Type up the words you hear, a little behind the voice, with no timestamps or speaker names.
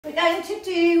We're going to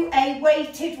do a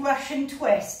weighted Russian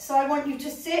twist. So I want you to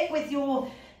sit with your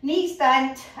knees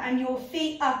bent and your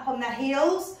feet up on the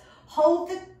heels.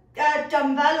 Hold the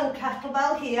dumbbell or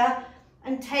kettlebell here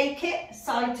and take it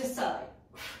side to side.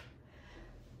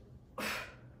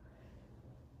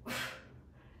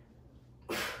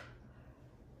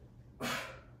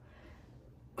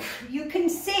 You can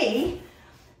see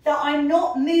that I'm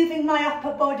not moving my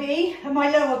upper body,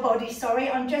 my lower body, sorry.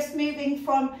 I'm just moving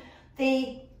from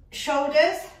the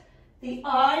shoulders, the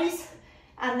eyes,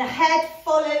 and the head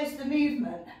follows the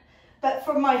movement. But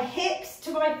from my hips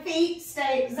to my feet,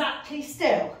 stay exactly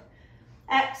still.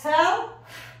 Exhale.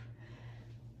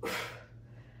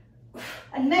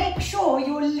 And make sure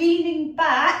you're leaning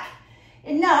back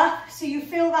enough so you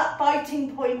feel that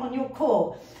biting point on your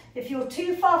core. If you're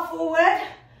too far forward,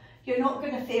 you're not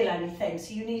going to feel anything.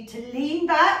 So you need to lean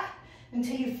back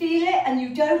until you feel it, and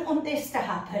you don't want this to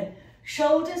happen.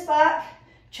 Shoulders back,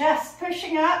 chest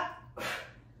pushing up.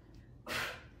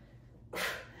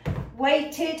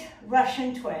 Weighted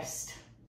Russian twist.